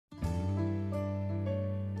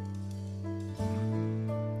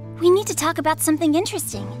to talk about something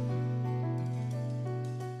interesting.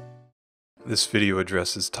 This video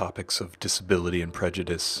addresses topics of disability and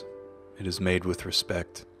prejudice. It is made with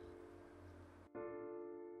respect.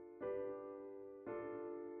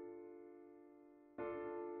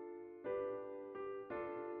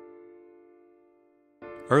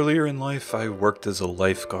 Earlier in life, I worked as a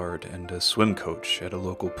lifeguard and a swim coach at a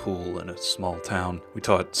local pool in a small town. We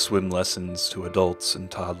taught swim lessons to adults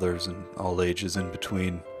and toddlers and all ages in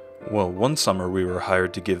between. Well, one summer we were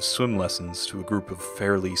hired to give swim lessons to a group of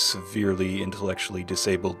fairly severely intellectually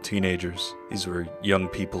disabled teenagers. These were young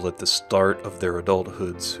people at the start of their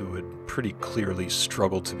adulthoods who had pretty clearly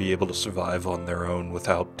struggled to be able to survive on their own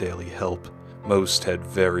without daily help. Most had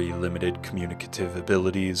very limited communicative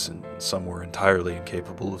abilities, and some were entirely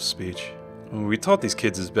incapable of speech. We taught these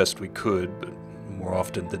kids as best we could, but more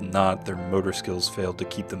often than not, their motor skills failed to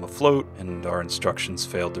keep them afloat, and our instructions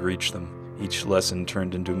failed to reach them. Each lesson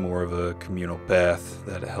turned into more of a communal bath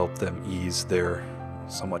that helped them ease their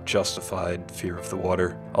somewhat justified fear of the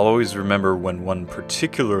water. I'll always remember when one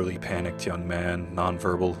particularly panicked young man,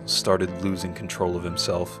 nonverbal, started losing control of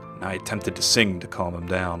himself, and I attempted to sing to calm him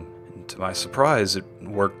down. To my surprise, it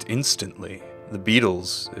worked instantly. The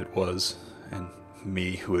Beatles, it was, and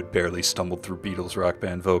me, who had barely stumbled through Beatles rock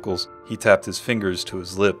band vocals. He tapped his fingers to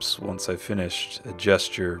his lips once I finished, a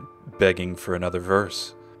gesture begging for another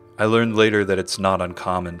verse. I learned later that it's not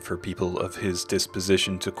uncommon for people of his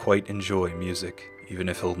disposition to quite enjoy music, even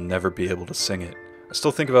if he'll never be able to sing it. I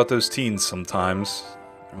still think about those teens sometimes.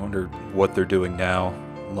 I wonder what they're doing now.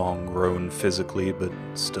 Long grown physically, but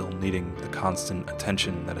still needing the constant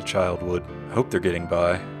attention that a child would. I hope they're getting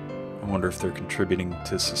by. I wonder if they're contributing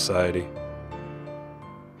to society.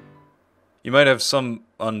 You might have some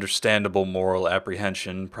understandable moral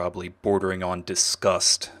apprehension, probably bordering on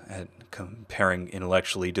disgust, at comparing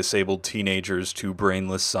intellectually disabled teenagers to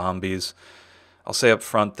brainless zombies. I'll say up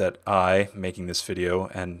front that I, making this video,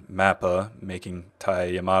 and Mappa, making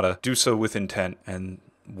Yamada, do so with intent, and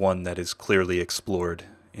one that is clearly explored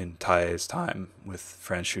in Tae's time with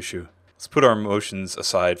Franchouchou. Let's put our emotions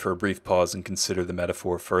aside for a brief pause and consider the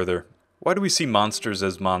metaphor further. Why do we see monsters,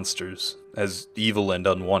 as evil and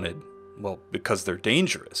unwanted? Well, because they're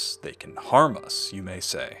dangerous. They can harm us, you may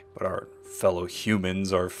say. But our fellow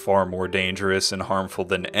humans are far more dangerous and harmful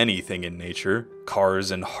than anything in nature.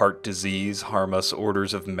 Cars and heart disease harm us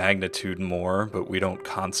orders of magnitude more, but we don't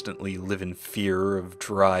constantly live in fear of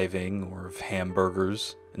driving or of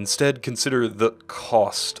hamburgers. Instead, consider the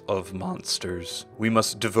cost of monsters. We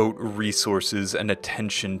must devote resources and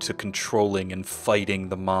attention to controlling and fighting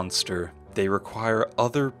the monster. They require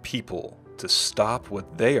other people to stop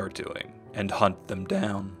what they are doing and hunt them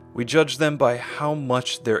down. We judge them by how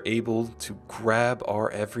much they're able to grab our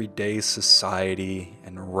everyday society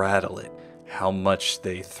and rattle it, how much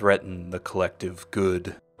they threaten the collective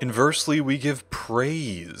good. Inversely, we give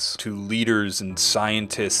praise to leaders and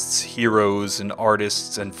scientists, heroes and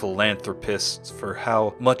artists and philanthropists for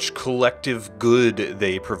how much collective good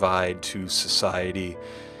they provide to society,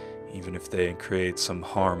 even if they create some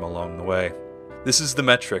harm along the way. This is the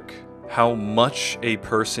metric: how much a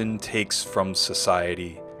person takes from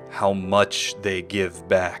society, how much they give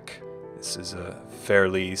back. This is a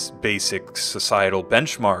fairly basic societal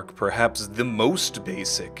benchmark, perhaps the most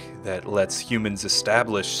basic, that lets humans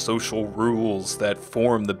establish social rules that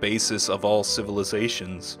form the basis of all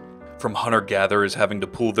civilizations. From hunter-gatherers having to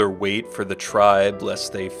pull their weight for the tribe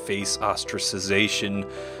lest they face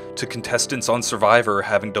ostracization, to contestants on Survivor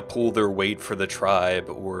having to pull their weight for the tribe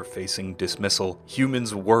or facing dismissal,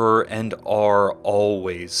 humans were and are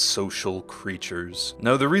always social creatures.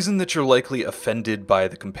 Now, the reason that you're likely offended by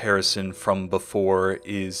the comparison from before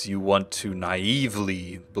is you want to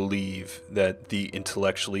naively believe that the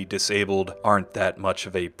intellectually disabled aren't that much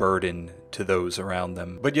of a burden to those around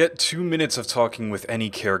them. But yet 2 minutes of talking with any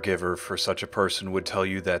caregiver for such a person would tell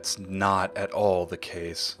you that's not at all the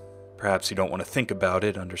case. Perhaps you don't want to think about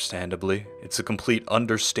it, understandably. It's a complete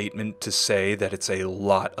understatement to say that it's a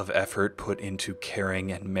lot of effort put into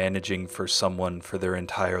caring and managing for someone for their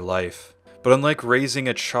entire life. But unlike raising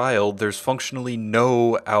a child, there's functionally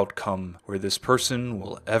no outcome where this person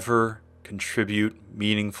will ever contribute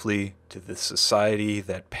meaningfully to the society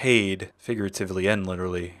that paid, figuratively and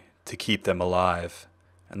literally, to keep them alive.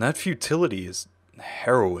 And that futility is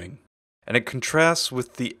harrowing. And it contrasts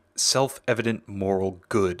with the self-evident moral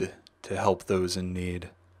good to help those in need.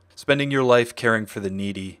 Spending your life caring for the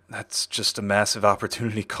needy, that's just a massive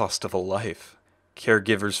opportunity cost of a life.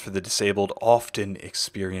 Caregivers for the disabled often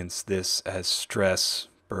experience this as stress,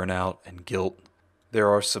 burnout, and guilt. There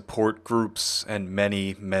are support groups and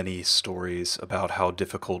many, many stories about how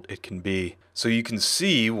difficult it can be. So you can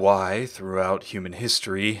see why, throughout human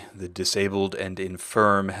history, the disabled and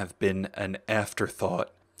infirm have been an afterthought,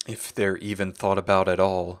 if they're even thought about at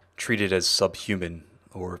all, treated as subhuman,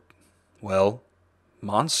 or, well,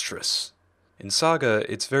 monstrous. In Saga,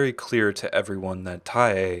 it's very clear to everyone that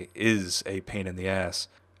Tae is a pain in the ass.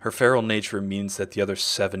 Her feral nature means that the other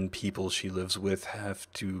 7 people she lives with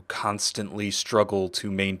have to constantly struggle to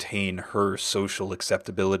maintain her social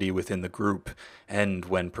acceptability within the group and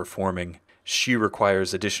when performing. She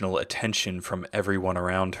requires additional attention from everyone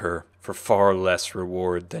around her for far less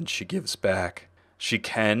reward than she gives back. She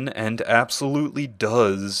can and absolutely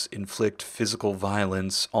does inflict physical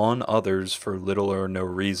violence on others for little or no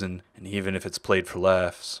reason, and even if it's played for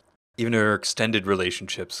laughs. Even her extended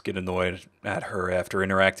relationships get annoyed at her after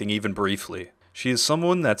interacting even briefly. She is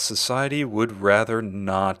someone that society would rather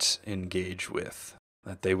not engage with.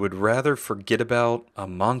 That they would rather forget about a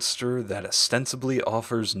monster that ostensibly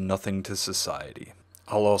offers nothing to society.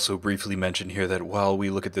 I'll also briefly mention here that while we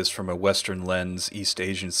look at this from a Western lens, East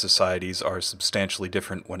Asian societies are substantially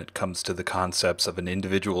different when it comes to the concepts of an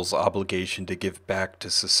individual's obligation to give back to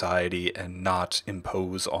society and not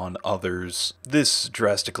impose on others. This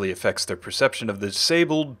drastically affects their perception of the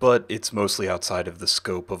disabled, but it's mostly outside of the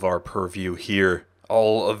scope of our purview here.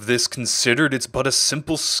 All of this considered, it's but a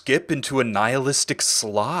simple skip into a nihilistic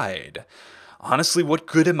slide. Honestly, what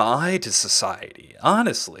good am I to society?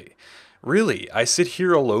 Honestly. Really, I sit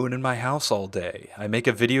here alone in my house all day. I make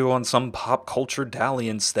a video on some pop culture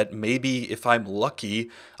dalliance that maybe, if I'm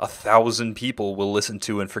lucky, 1,000 people will listen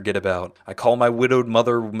to and forget about. I call my widowed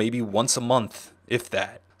mother maybe once a month, if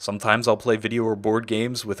that. Sometimes I'll play video or board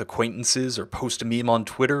games with acquaintances or post a meme on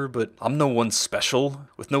Twitter, but I'm no one special,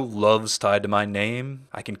 with no loves tied to my name.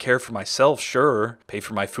 I can care for myself, sure, pay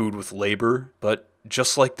for my food with labor, but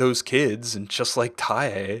just like those kids, and just like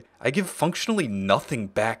Tae, I give functionally nothing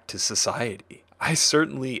back to society. I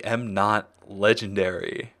certainly am not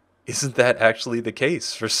legendary. Isn't that actually the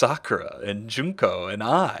case for Sakura and Junko and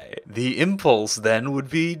I? The impulse then would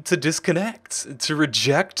be to disconnect, to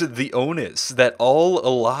reject the onus that all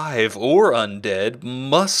alive or undead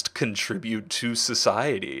must contribute to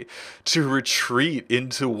society, to retreat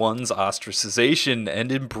into one's ostracization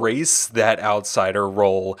and embrace that outsider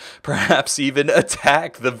role, perhaps even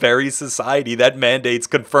attack the very society that mandates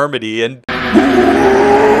conformity and...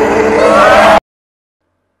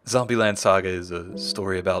 Zombieland Saga is a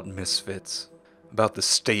story about misfits, about the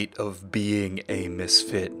state of being a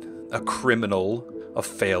misfit, a criminal, a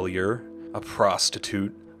failure, a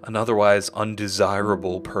prostitute, an otherwise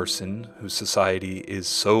undesirable person whose society is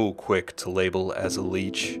so quick to label as a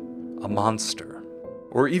leech, a monster,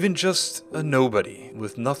 or even just a nobody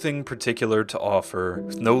with nothing particular to offer,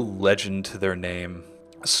 with no legend to their name.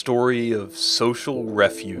 A story of social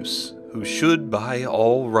refuse who should, by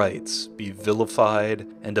all rights, be vilified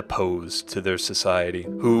and opposed to their society,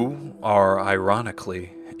 who are,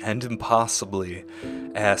 ironically and impossibly,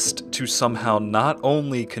 asked to somehow not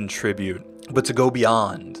only contribute, but to go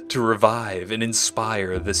beyond, to revive and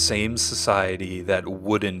inspire the same society that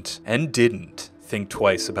wouldn't and didn't think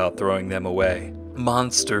twice about throwing them away.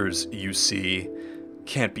 Monsters, you see,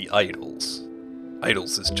 can't be idols.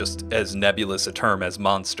 Idols is just as nebulous a term as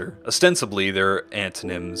monster. Ostensibly, they're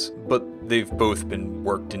antonyms, but they've both been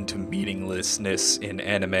worked into meaninglessness in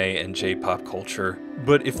anime and J-pop culture.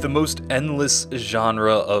 But if the most endless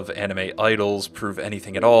genre of anime idols prove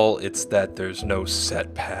anything at all, it's that there's no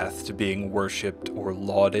set path to being worshipped or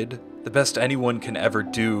lauded. The best anyone can ever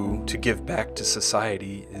do to give back to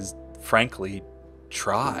society is, frankly,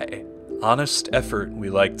 try. Honest effort,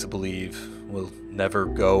 we like to believe, will never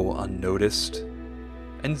go unnoticed.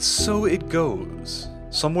 And so it goes.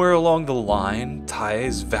 Somewhere along the line,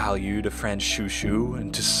 Tae's value to Franchouchou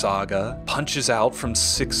and to Saga punches out from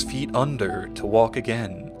 6 feet under to walk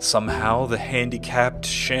again. Somehow the handicapped,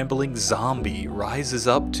 shambling zombie rises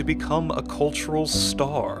up to become a cultural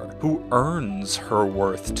star who earns her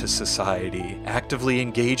worth to society, actively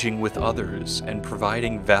engaging with others and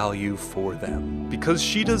providing value for them. Because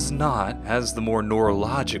she does not, as the more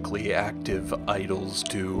neurologically active idols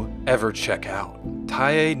do, ever check out.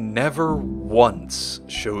 Tae never once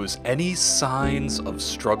shows any signs of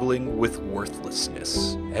struggling with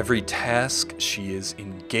worthlessness. Every task she is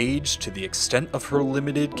engaged to the extent of her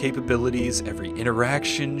limited capabilities, every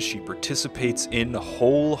interaction she participates in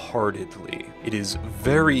wholeheartedly. It is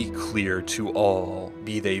very clear to all,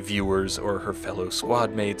 be they viewers or her fellow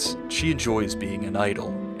squad mates, she enjoys being an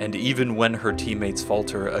idol, And even when her teammates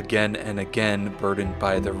falter again and again, burdened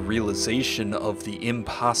by the realization of the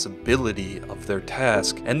impossibility of their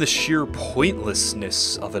task and the sheer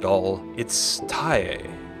pointlessness of it all, it's Tae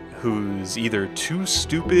who's either too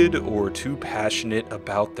stupid or too passionate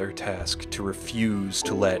about their task to refuse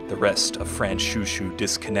to let the rest of Franchouchou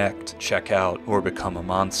disconnect, check out, or become a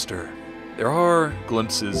monster. There are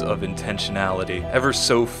glimpses of intentionality, ever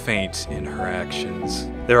so faint in her actions.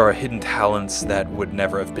 There are hidden talents that would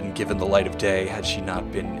never have been given the light of day had she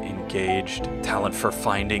not been engaged. Talent for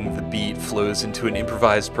finding the beat flows into an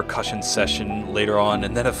improvised percussion session later on,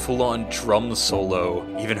 and then a full-on drum solo.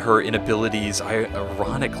 Even her inabilities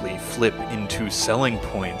ironically flip into selling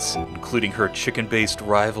points, including her chicken-based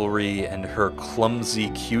rivalry and her clumsy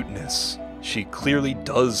cuteness. She clearly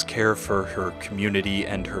does care for her community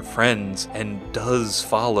and her friends, and does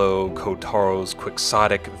follow Kotaro's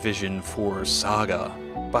quixotic vision for Saga.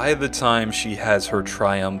 By the time she has her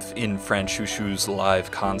triumph in Franchouchou's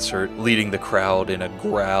live concert, leading the crowd in a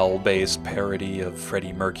growl-based parody of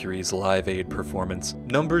Freddie Mercury's Live Aid performance,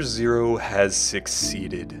 Number Zero has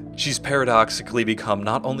succeeded. She's paradoxically become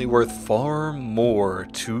not only worth far more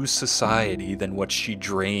to society than what she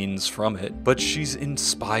drains from it, but she's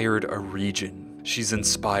inspired a region. She's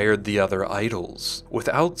inspired the other idols,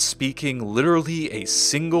 without speaking literally a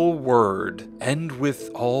single word, and with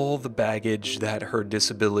all the baggage that her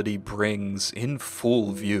disability brings in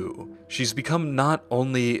full view. She's become not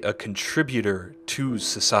only a contributor to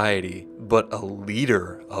society, but a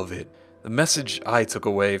leader of it. The message I took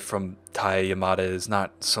away from Tae Yamada is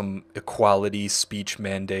not some equality speech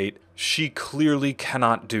mandate. She clearly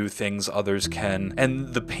cannot do things others can,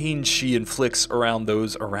 and the pain she inflicts around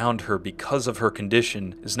those around her because of her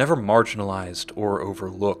condition is never marginalized or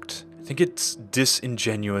overlooked. I think it's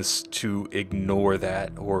disingenuous to ignore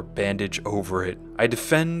that or bandage over it. I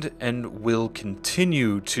defend and will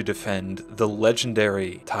continue to defend the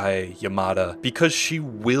legendary Tae Yamada because she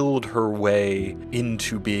willed her way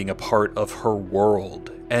into being a part of her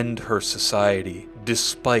world and her society,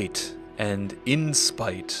 despite and in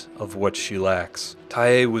spite of what she lacks.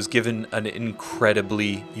 Tae was given an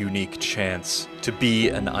incredibly unique chance to be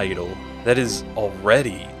an idol that is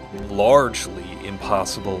already largely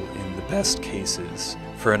impossible in the best cases.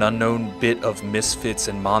 For an unknown bit of misfits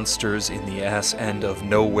and monsters in the ass end of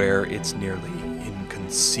nowhere, it's nearly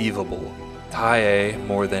inconceivable. Tae,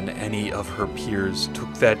 more than any of her peers,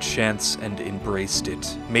 took that chance and embraced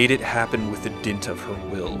it, made it happen with the dint of her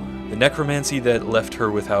will. The necromancy that left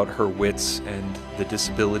her without her wits and the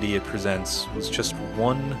disability it presents was just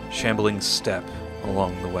one shambling step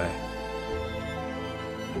along the way.